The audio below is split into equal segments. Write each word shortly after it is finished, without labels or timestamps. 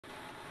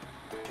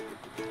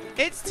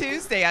It's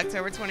Tuesday,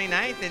 October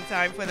 29th, and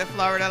time for the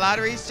Florida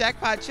Lottery's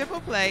Jackpot Triple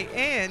Play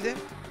and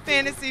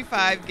Fantasy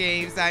 5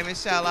 games. I'm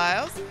Michelle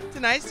Isles.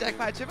 Tonight's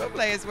Jackpot Triple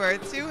Play is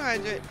worth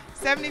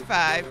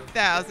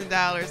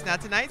 $275,000. Now,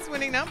 tonight's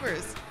winning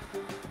numbers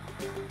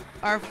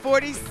are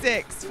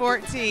 46,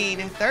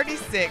 14,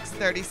 36,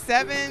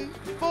 37,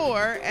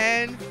 4,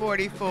 and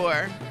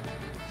 44.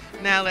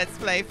 Now let's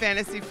play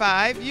Fantasy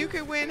 5. You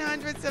could win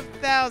hundreds of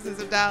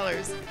thousands of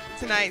dollars.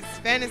 Tonight's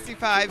Fantasy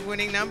 5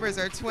 winning numbers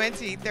are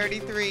 20,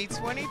 33,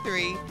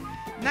 23,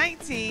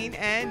 19,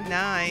 and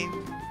 9.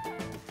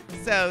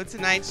 So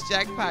tonight's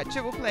Jackpot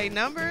Triple Play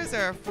numbers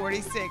are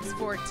 46,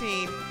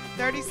 14,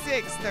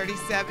 36,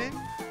 37,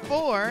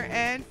 4,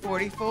 and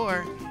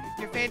 44.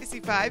 Your Fantasy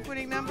 5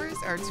 winning numbers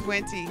are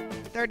 20,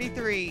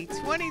 33,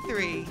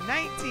 23,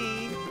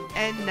 19,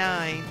 and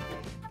 9.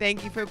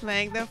 Thank you for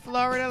playing the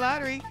Florida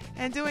Lottery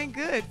and doing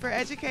good for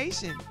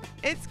education.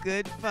 It's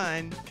good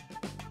fun.